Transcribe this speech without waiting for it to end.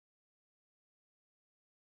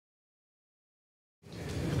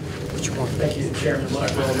Thank you, Chairman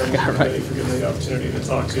Blackwell, and members of the committee for giving me the opportunity to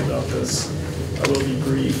talk to you about this. I will be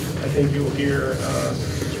brief. I think you will hear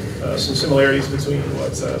some similarities between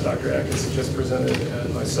what Dr. Atkinson just presented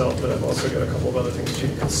and myself, but I've also got a couple of other things to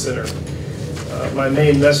consider. My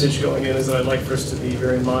main message going in is that I'd like for us to be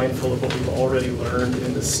very mindful of what we've already learned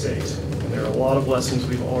in this state. And there are a lot of lessons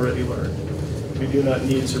we've already learned. We do not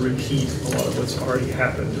need to repeat a lot of what's already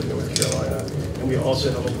happened in North Carolina. And we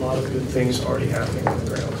also have a lot of good things already happening on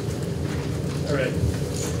the ground. All right.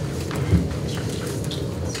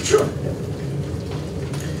 Sure. Yeah.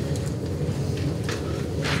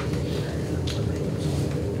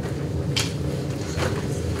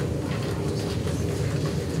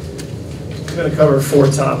 I'm going to cover 4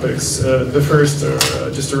 topics. The first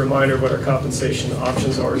are just a reminder of what our compensation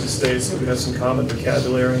options are as a state, so we have some common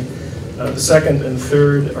vocabulary. The second and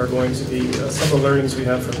third are going to be some of the learnings we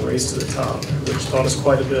have from Race to the Top, which taught us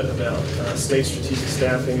quite a bit about state strategic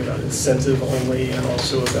staffing, about incentive only, and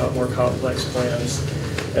also about more complex plans.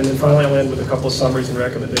 And then finally, I'll end with a couple of summaries and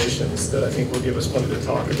recommendations that I think will give us plenty to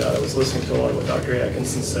talk about. I was listening to a lot of what Dr.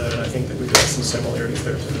 Atkinson said, and I think that we've got some similarities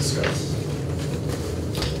there to discuss.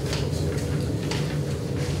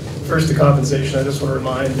 First, the compensation. I just want to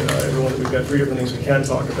remind everyone that we've got 3 different things we can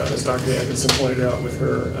talk about, as Dr. Atkinson pointed out with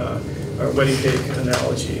her wedding cake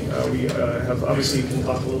analogy. We have obviously can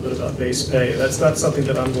talk a little bit about base pay. That's not something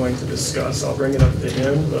that I'm going to discuss. I'll bring it up at the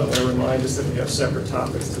end, but I want to remind us that we have separate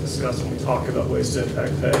topics to discuss when we talk about ways to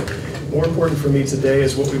impact pay. More important for me today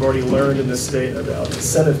is what we've already learned in this state about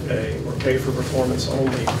incentive pay, or pay for performance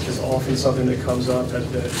only, which is often something that comes up, has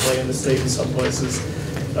been at play in the state in some places.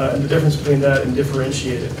 And the difference between that and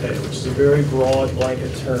differentiated pay, which is a very broad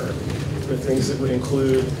blanket term for things that would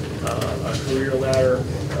include career ladder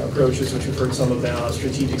approaches, which we've heard some about,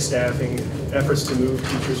 strategic staffing, efforts to move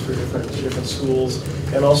teachers for different schools,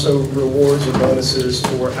 and also rewards or bonuses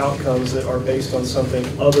for outcomes that are based on something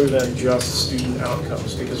other than just student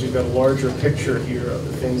outcomes, because we've got a larger picture here of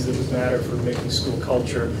the things that would matter for making school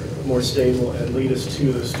culture more stable and lead us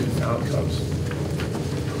to those student outcomes.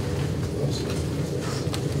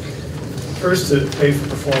 First, to pay for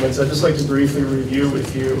performance, I'd just like to briefly review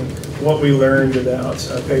with you what we learned about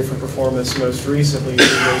pay for performance most recently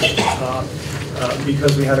through Race to the Top,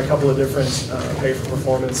 because we had a couple of different pay for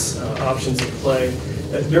performance options at play.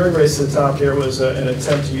 During Race to the Top, there was an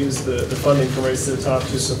attempt to use the funding from Race to the Top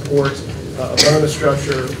to support a bonus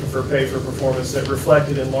structure for pay for performance that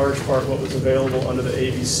reflected in large part what was available under the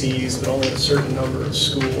ABCs, but only in a certain number of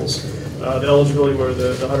schools. The eligibility were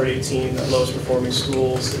the 118 lowest performing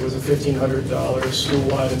schools. It was a $1,500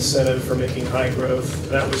 school-wide incentive for making high growth.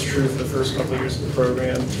 That was true for the first couple of years of the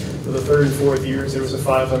program. For the 3rd and 4th years, there was a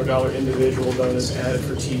 $500 individual bonus added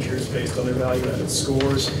for teachers based on their value-added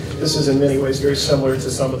scores. This is in many ways very similar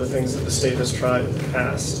to some of the things that the state has tried in the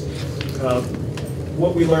past.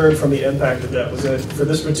 What we learned from the impact of that was that for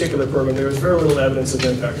this particular program, there was very little evidence of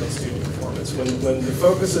impact on student performance. When the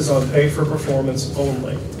focus is on pay for performance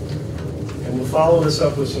only, and we'll follow this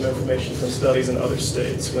up with some information from studies in other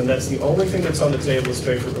states, when that's the only thing that's on the table is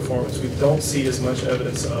pay for performance, we don't see as much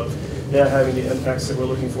evidence of that having the impacts that we're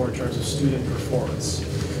looking for in terms of student performance.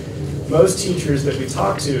 Most teachers that we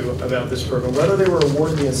talked to about this program, whether they were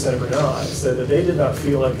awarded the incentive or not, said that they did not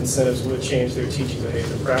feel like incentives would change their teaching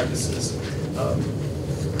behavior and practices.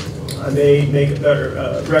 I may make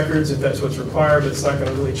better records if that's what's required, but it's not going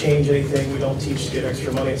to really change anything. We don't teach to get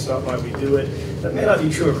extra money. It's not why we do it. That may not be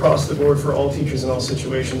true across the board for all teachers in all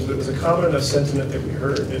situations, but it was a common enough sentiment that we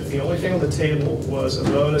heard. If the only thing on the table was a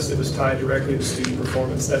bonus that was tied directly to student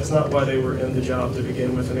performance, that's not why they were in the job to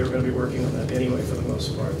begin with, and they were going to be working on that anyway for the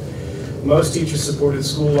most part. Most teachers supported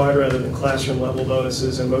school-wide rather than classroom-level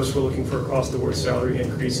bonuses, and most were looking for across-the-board salary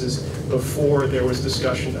increases before there was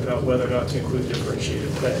discussion about whether or not to include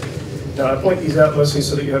differentiated pay. Now, I point these out mostly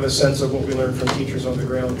so that you have a sense of what we learned from teachers on the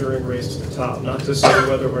ground during Race to the Top, not to say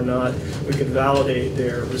whether or not we could validate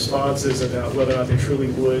their responses about whether or not they truly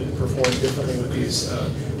would perform differently with these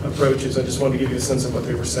approaches. I just wanted to give you a sense of what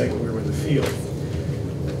they were saying when we were in the field.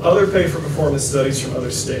 Other pay for performance studies from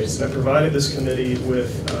other states, and I provided this committee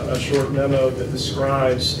with a short memo that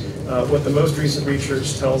describes what the most recent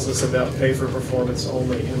research tells us about pay for performance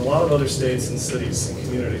only in a lot of other states and cities and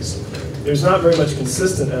communities. There's not very much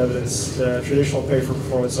consistent evidence that traditional pay for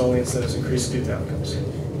performance only incentives increase student outcomes.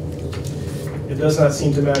 It does not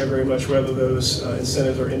seem to matter very much whether those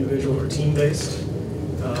incentives are individual or team-based.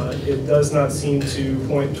 It does not seem to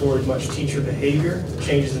point toward much teacher behavior,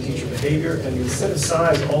 changes in teacher behavior, and the incentive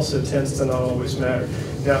size also tends to not always matter.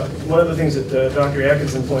 Now, one of the things that Dr.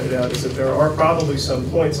 Atkinson pointed out is that there are probably some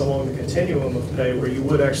points along the continuum of pay where you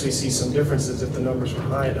would actually see some differences if the numbers were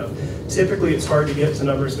high enough. Typically, it's hard to get to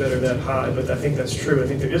numbers that are that high, but I think that's true. I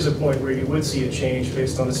think there is a point where you would see a change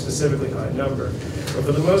based on a specifically high number. But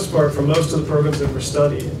for the most part, for most of the programs that were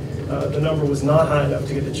studied, the number was not high enough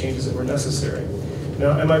to get the changes that were necessary.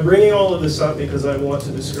 Now, am I bringing all of this up because I want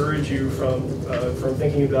to discourage you from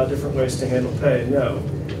thinking about different ways to handle pay? No.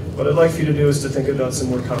 What I'd like for you to do is to think about some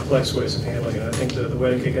more complex ways of handling it. I think the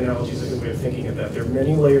wedding cake analogy is a good way of thinking of that. There are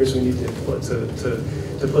many layers we need to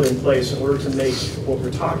put in place in order to make what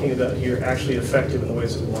we're talking about here actually effective in the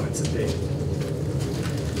ways that we want it to be.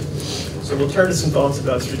 So we'll turn to some thoughts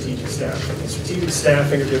about strategic staffing. Strategic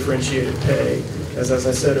staffing or differentiated pay, as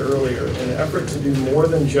I said earlier, in an effort to do more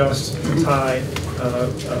than just tie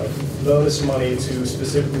bonus money to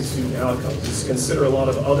specifically student outcomes. It's to consider a lot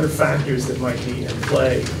of other factors that might be in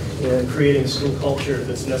play in creating a school culture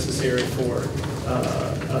that's necessary for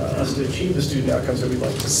us to achieve the student outcomes that we'd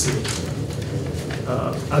like to see.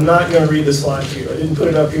 I'm not going to read the slide to you. I didn't put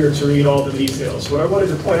it up here to read all the details. What I wanted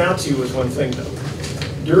to point out to you was one thing, though.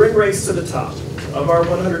 During Race to the Top, of our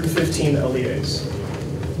 115 LEAs,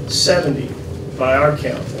 70, by our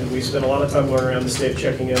count, and we spent a lot of time going around the state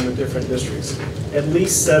checking in with different districts, at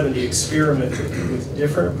least 70 experimented with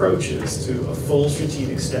different approaches to a full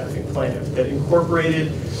strategic staffing plan that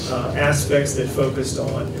incorporated aspects that focused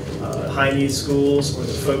on high-need schools, or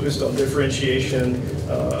that focused on differentiation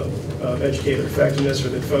of educator effectiveness, or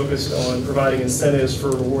that focused on providing incentives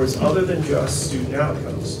for rewards other than just student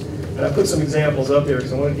outcomes. And I put some examples up there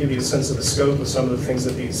because I want to give you a sense of the scope of some of the things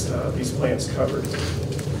that these plans covered.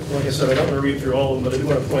 Like I said, I don't want to read through all of them, but I do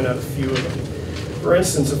want to point out a few of them. For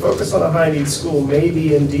instance, a focus on a high-need school may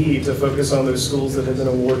be indeed to focus on those schools that have been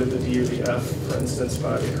awarded the D or the F, for instance,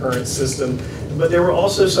 by the current system. But there were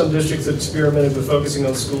also some districts that experimented with focusing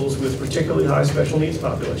on schools with particularly high special needs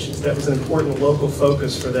populations. That was an important local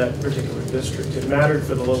focus for that particular district. It mattered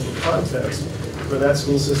for the local context for that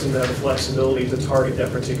school system to have the flexibility to target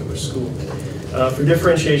that particular school. For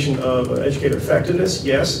differentiation of educator effectiveness,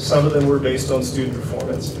 yes, some of them were based on student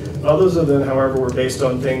performance. Others of them, however, were based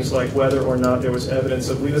on things like whether or not there was evidence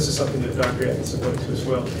of, this is something that Dr. Atkinson went to as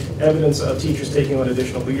well, evidence of teachers taking on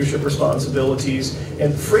additional leadership responsibilities,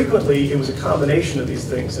 and frequently it was a combination of these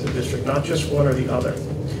things in the district, not just one or the other.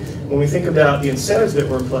 When we think about the incentives that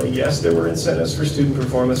were in play, yes, there were incentives for student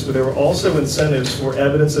performance, but there were also incentives for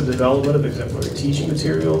evidence of development of exemplary teaching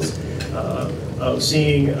materials, of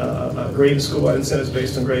seeing grade and school-wide incentives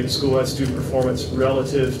based on grade and school-wide student performance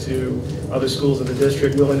relative to other schools in the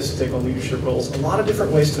district, willingness to take on leadership roles, a lot of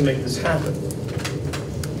different ways to make this happen.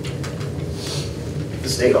 The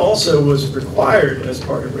state also was required, as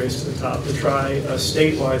part of Race to the Top, to try a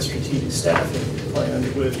statewide strategic staffing plan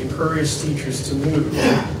that would encourage teachers to move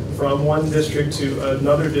from one district to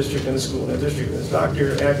another district in the school in a district. As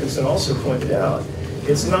Dr. Atkinson also pointed out,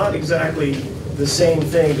 it's not exactly the same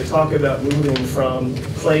thing to talk about moving from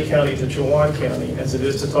Clay County to Chowan County as it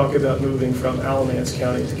is to talk about moving from Alamance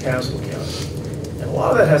County to Caswell County. And a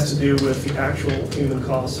lot of that has to do with the actual human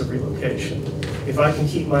costs of relocation. If I can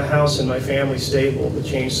keep my house and my family stable but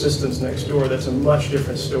change systems next door, that's a much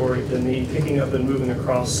different story than me picking up and moving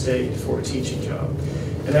across state for a teaching job.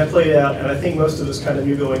 And that played out, and I think most of us kind of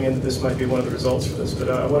knew going in that this might be one of the results for this, but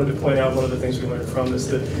I wanted to point out one of the things we learned from this,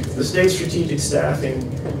 that the state strategic staffing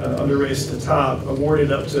under Race to the Top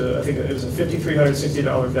awarded up to, I think it was a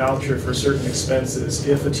 $5,360 voucher for certain expenses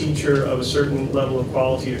if a teacher of a certain level of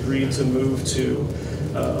quality agreed to move to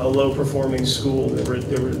a low-performing school. They were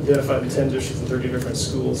identified in 10 districts and 30 different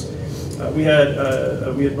schools. We had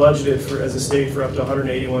budgeted for, as a state, for up to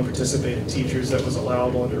 181 participating teachers. That was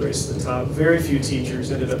allowable under Race to the Top. Very few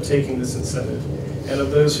teachers ended up taking this incentive, and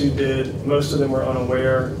of those who did, most of them were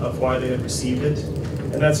unaware of why they had received it,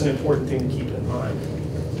 and that's an important thing to keep in mind.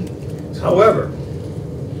 However,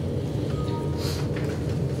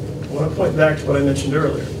 I want to point back to what I mentioned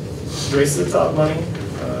earlier. Race to the Top money,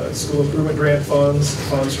 school improvement grant funds,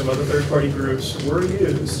 funds from other third-party groups were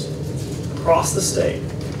used across the state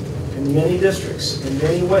in many districts, in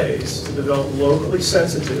many ways, to develop locally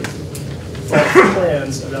sensitive, thoughtful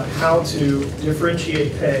plans about how to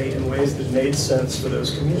differentiate pay in ways that made sense for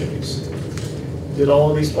those communities. Did all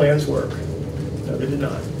of these plans work? No, they did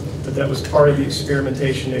not. But that was part of the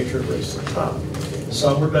experimentation nature of Race to the Top.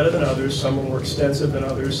 Some were better than others, some were more extensive than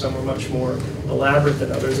others, some were much more elaborate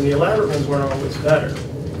than others, and the elaborate ones weren't always better.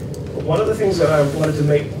 But one of the things that I wanted to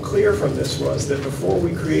make clear from this was that before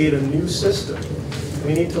we create a new system,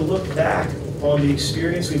 we need to look back on the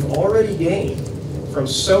experience we've already gained from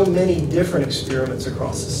so many different experiments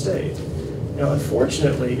across the state Now,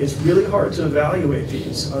 unfortunately, it's really hard to evaluate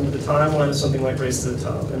these under the timeline of something like Race to the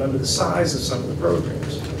Top and under the size of some of the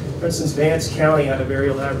programs. For instance, Vance County had a very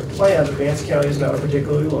elaborate plan, but Vance County is not a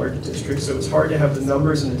particularly large district, so it's hard to have the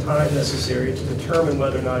numbers and the time necessary to determine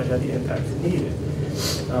whether or not it had the impact it needed.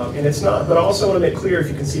 And it's not, but I also want to make clear, if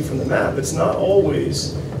you can see from the map, it's not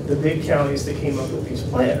always the big counties that came up with these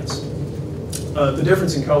plans. The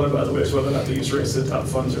difference in color, by the way, is whether or not they use Race to the Top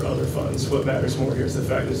funds or other funds. What matters more here is the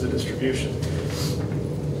fact is the distribution.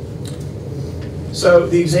 So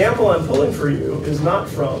the example I'm pulling for you is not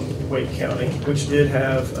from Wake County, which did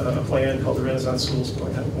have a plan called the Renaissance Schools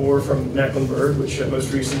Plan, or from Mecklenburg, which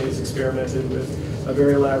most recently has experimented with a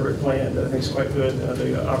very elaborate plan that I think is quite good,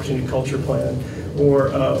 the Opportunity Culture Plan, or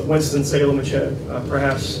Winston-Salem, which had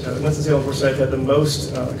perhaps Winston-Salem Forsyth had the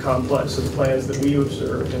most complex of the plans that we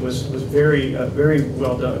observed, and was very very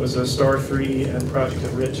well done. It was a Star 3 and Project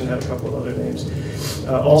Enrich, and had a couple of other names.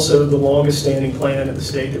 Also, the longest standing plan in the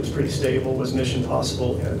state that was pretty stable was Mission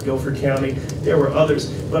Possible in Guilford County. There were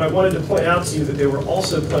others, but I wanted to point out to you that there were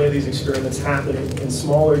also plenty of these experiments happening in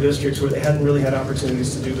smaller districts where they hadn't really had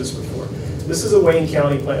opportunities to do this before. This is a Wayne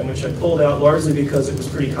County plan, which I pulled out largely because it was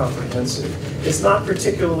pretty comprehensive. It's not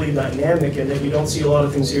particularly dynamic in that you don't see a lot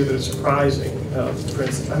of things here that are surprising. For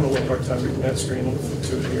instance, I'm a little hard time reading that screen. I'll flip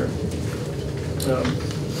to it here.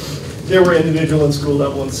 There were individual and school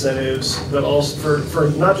level incentives, but also for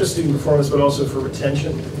not just student performance, but also for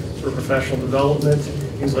retention, for professional development,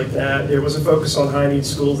 things like that. There was a focus on high need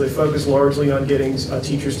schools. They focused largely on getting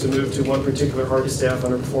teachers to move to one particular hard to staff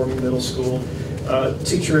underperforming middle school.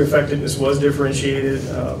 Teacher effectiveness was differentiated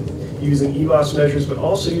using EBOS measures, but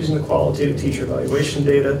also using the qualitative teacher evaluation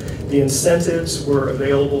data. The incentives were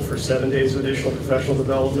available for 7 days of additional professional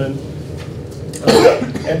development.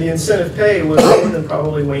 And the incentive pay was more than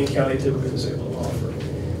probably Wayne County typically was able to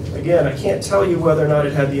offer. Again, I can't tell you whether or not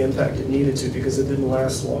it had the impact it needed to because it didn't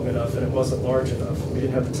last long enough and it wasn't large enough. We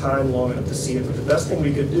didn't have the time long enough to see it, but the best thing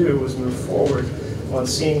we could do was move forward on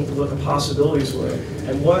seeing what the possibilities were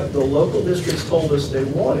and what the local districts told us they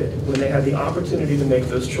wanted when they had the opportunity to make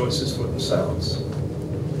those choices for themselves.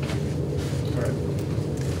 All right.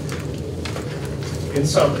 In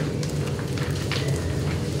summary,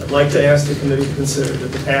 I'd like to ask the committee to consider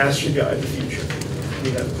that the past should guide the future.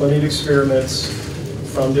 We have plenty of experiments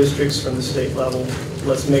from districts from the state level.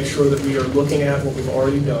 Let's make sure that we are looking at what we've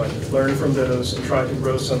already done, learn from those, and try to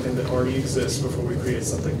grow something that already exists before we create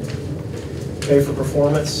something new. Pay for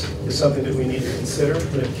performance is something that we need to consider,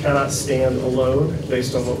 but it cannot stand alone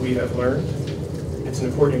based on what we have learned. It's an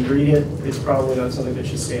important ingredient. It's probably not something that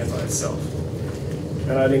should stand by itself.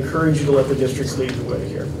 And I'd encourage you to let the districts lead the way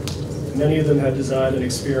here. Many of them have designed and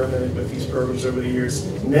experimented with these programs over the years.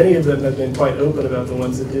 Many of them have been quite open about the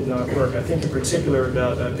ones that did not work. I think in particular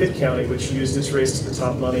about Pitt County, which used its Race to the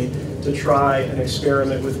Top money to try and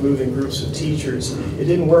experiment with moving groups of teachers. It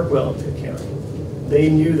didn't work well in Pitt County. They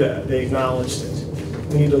knew that. They acknowledged it.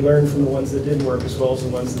 We need to learn from the ones that didn't work as well as the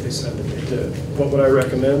ones that they said that they did. What would I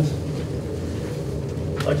recommend?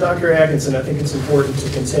 Like Dr. Atkinson, I think it's important to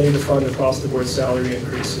continue to fund across-the-board salary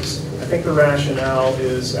increases. I think the rationale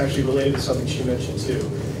is actually related to something she mentioned too.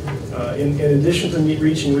 In addition to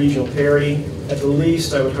reaching regional parity, at the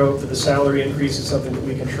least I would hope that the salary increase is something that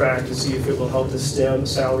we can track to see if it will help to stem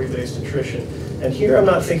salary-based attrition. And here I'm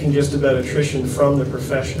not thinking just about attrition from the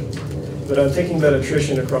profession, but I'm thinking about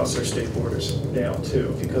attrition across our state borders down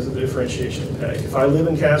too, because of the differentiation in pay. If I live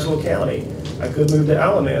in Caswell County, I could move to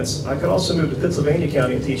Alamance. I could also move to Pennsylvania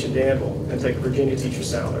County and teach in Danville and take a Virginia teacher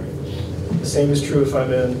salary. The same is true if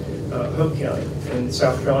I'm in Hope County, and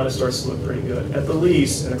South Carolina starts to look pretty good. At the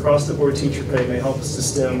least, an across-the-board teacher pay may help us to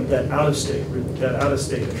stem that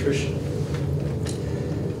out-of-state attrition.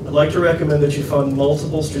 I'd like to recommend that you fund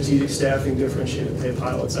multiple strategic staffing differentiated pay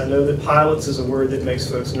pilots. I know that pilots is a word that makes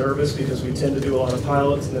folks nervous because we tend to do a lot of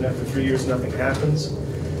pilots and then after 3 years nothing happens.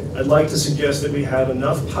 I'd like to suggest that we have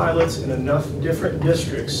enough pilots in enough different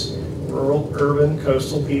districts, rural, urban,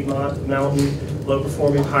 coastal, Piedmont, mountain, low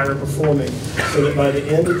performing, higher performing, so that by the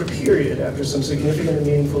end of the period, after some significant and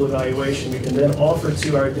meaningful evaluation, we can then offer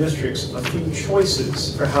to our districts a few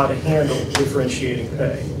choices for how to handle differentiating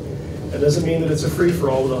pay. That doesn't mean that it's a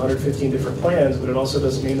free-for-all with 115 different plans, but it also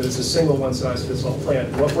doesn't mean that it's a single one-size-fits-all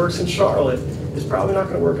plan. What works in Charlotte is probably not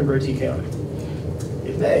going to work in Bertie County.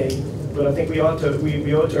 It may, but I think we owe it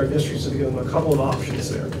to our districts to give them a couple of options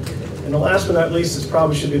there. And the last but not least, this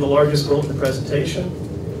probably should be the largest goal in the presentation,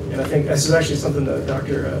 and I think this is actually something that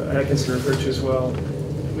Dr. Atkinson referred to as well.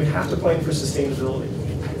 We have to plan for sustainability.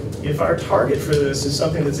 If our target for this is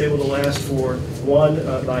something that's able to last for one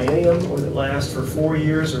biennium, or that lasts for 4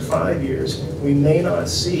 years or 5 years, we may not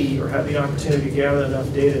see or have the opportunity to gather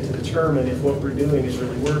enough data to determine if what we're doing is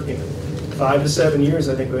really working. 5 to 7 years,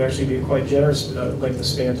 I think, would actually be a quite generous length of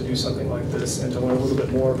span to do something like this and to learn a little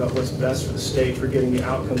bit more about what's best for the state for getting the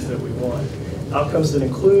outcomes that we want. Outcomes that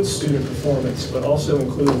include student performance, but also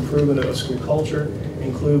include improvement of school culture,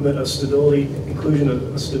 inclusion of stability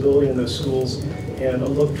in those schools, and a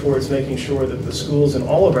look towards making sure that the schools in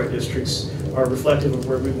all of our districts are reflective of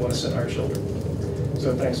where we want to send our children.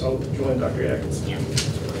 So thanks. I'll join Dr. Atkins. Yeah.